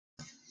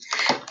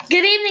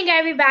Good evening,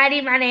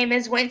 everybody. My name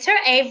is Winter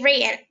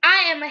Avery, and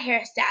I am a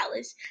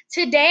hairstylist.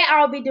 Today,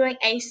 I'll be doing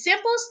a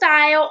simple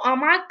style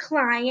on my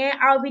client.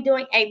 I'll be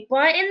doing a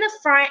bun in the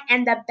front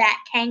and the back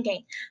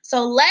hanging.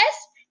 So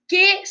let's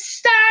get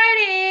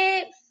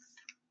started.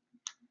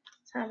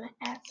 So I'm going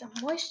to add some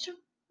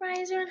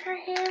moisturizer in her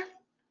hair.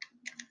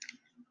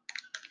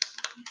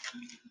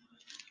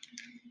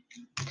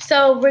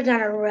 So we're going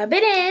to rub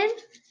it in.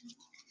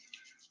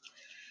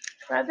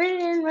 Rub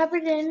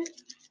it in.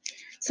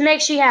 So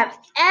make sure you have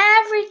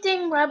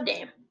everything rubbed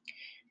in.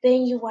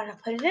 Then you want to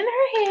put it in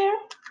her hair.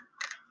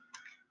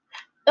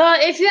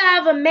 If you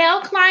have a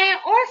male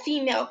client or a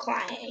female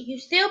client, you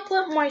still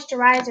put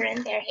moisturizer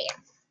in their hair.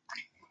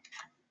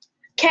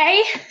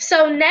 Okay,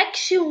 so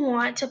next you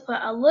want to put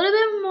a little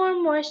bit more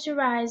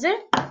moisturizer.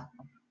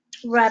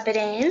 Rub it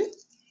in.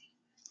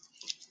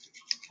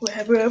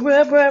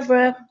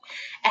 Rub.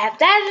 Add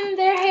that in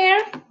their hair.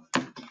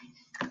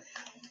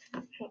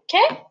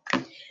 Okay,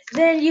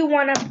 then you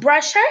want to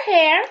brush her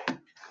hair.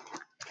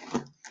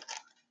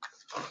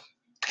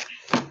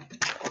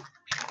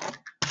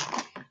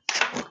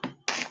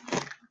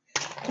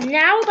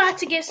 Now we're about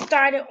to get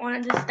started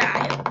on the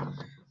style.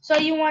 So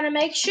you want to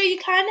make sure you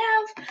kind of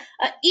have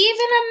an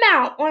even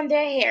amount on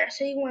their hair.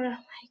 So you want to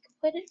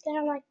put it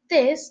down like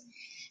this.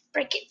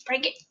 Break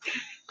it.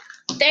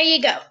 There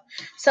you go.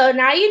 So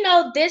now you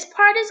know this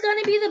part is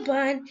going to be the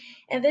bun,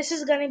 and this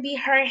is going to be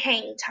her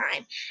hang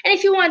time. And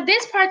if you want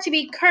this part to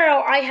be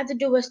curl, all you have to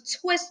do is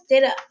twist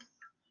it up.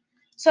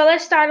 So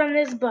let's start on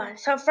this bun.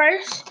 So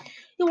first,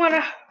 you want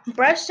to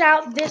brush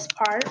out this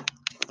part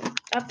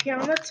up here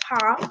on the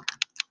top.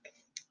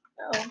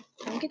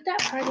 Let me get that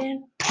part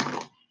in.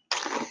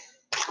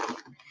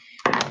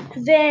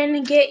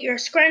 Then get your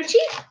scrunchie.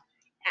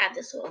 Add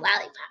this little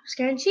lollipop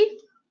scrunchie.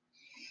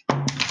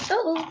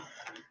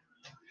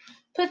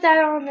 Put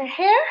that on the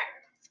hair.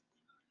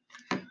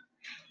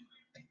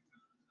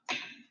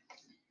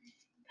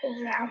 Put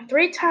it around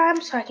 3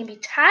 times so it can be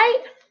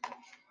tight.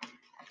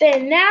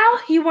 Then now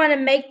you want to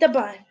make the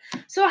bun.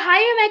 So how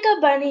you make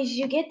a bun is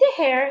you get the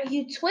hair,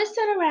 you twist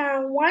it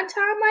around 1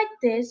 time like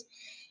this,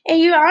 and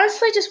you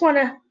honestly just want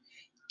to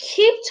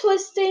keep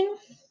twisting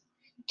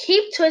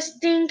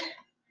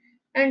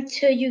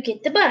until you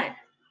get the bun.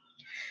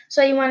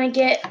 So you want to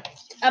get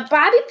a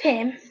bobby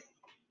pin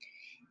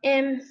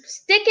and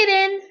stick it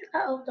in.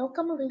 Don't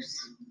come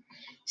loose.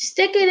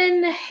 Stick it in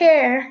the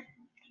hair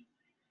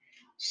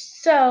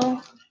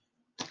so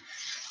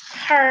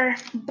her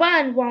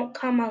bun won't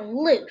come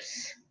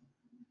loose.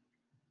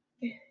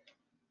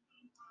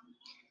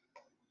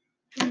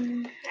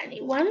 I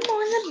need one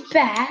more in the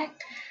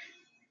back.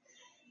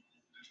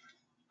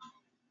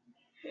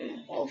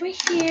 Over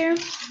here.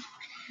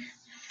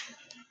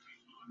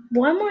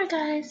 One more,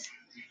 guys.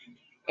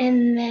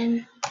 And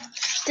then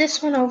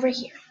this one over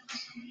here.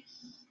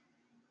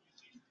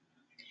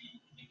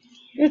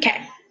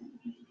 Okay.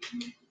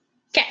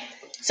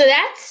 So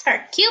that's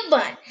her cute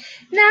bun.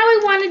 Now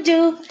we want to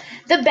do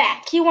the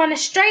back. You want to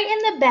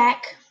straighten the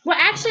back. Well,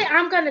 actually,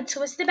 I'm going to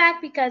twist the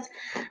back because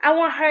I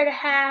want her to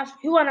have,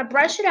 you want to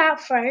brush it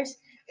out first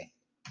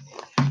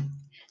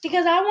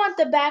because I want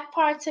the back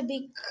part to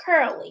be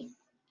curly.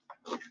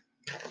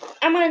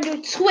 I'm going to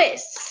do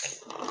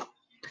twists.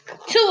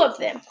 2 of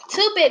them.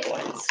 2 big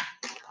ones.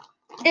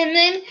 And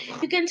then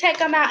you can take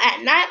them out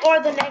at night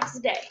or the next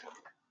day.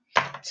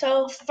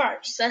 So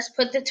first, let's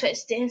put the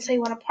twist in. So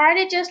you want to part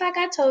it just like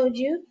I told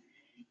you.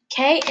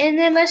 Okay, and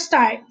then let's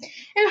start.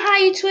 And how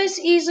you twist,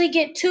 easily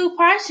get 2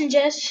 parts and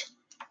just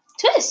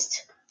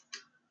twist.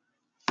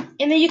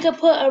 And then you can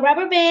put a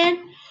rubber band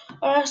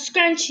or a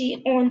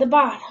scrunchie on the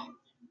bottom.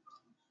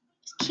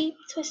 Just keep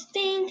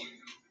twisting.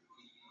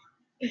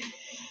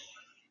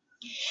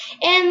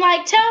 And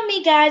tell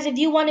me, guys, if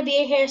you want to be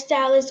a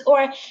hairstylist,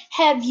 or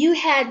have you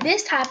had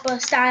this type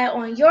of style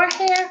on your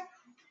hair,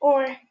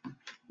 or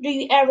do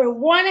you ever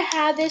want to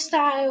have this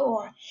style,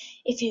 or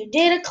if you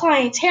did a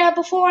client's hair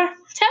before,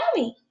 tell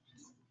me.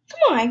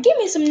 Come on, give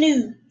me some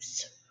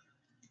news.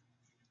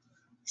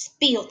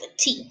 Spill the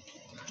tea.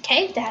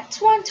 Okay,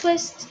 that's 1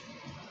 twist.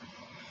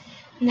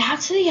 Now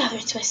to the other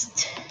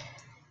twist.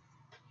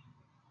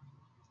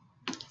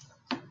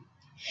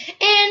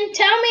 And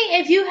tell me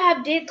if you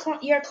have did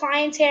your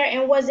client's hair,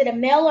 and was it a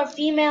male or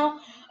female,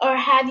 or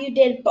have you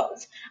did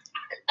both?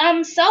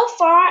 So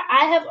far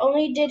I have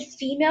only did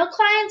female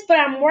clients, but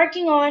I'm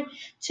working on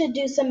to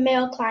do some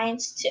male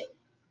clients too.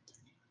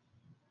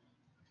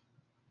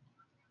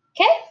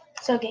 Okay,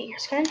 so get your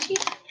scrunchie.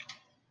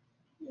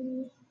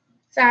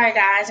 Sorry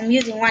guys, I'm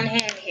using 1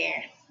 hand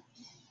here.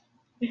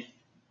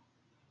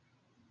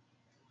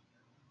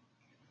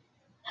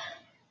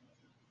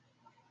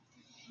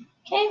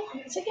 Okay,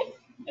 1 second.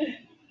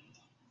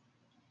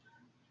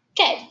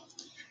 Okay,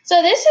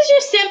 so this is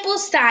your simple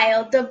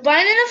style. The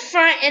bun in the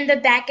front and the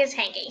back is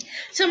hanging.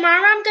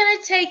 Tomorrow I'm going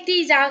to take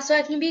these out so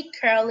it can be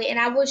curly, and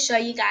I will show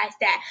you guys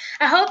that.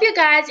 I hope you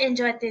guys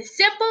enjoyed this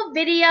simple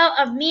video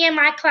of me and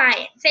my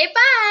client. Say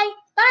bye.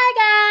 Bye,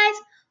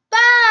 guys.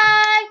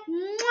 Bye.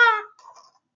 Mwah.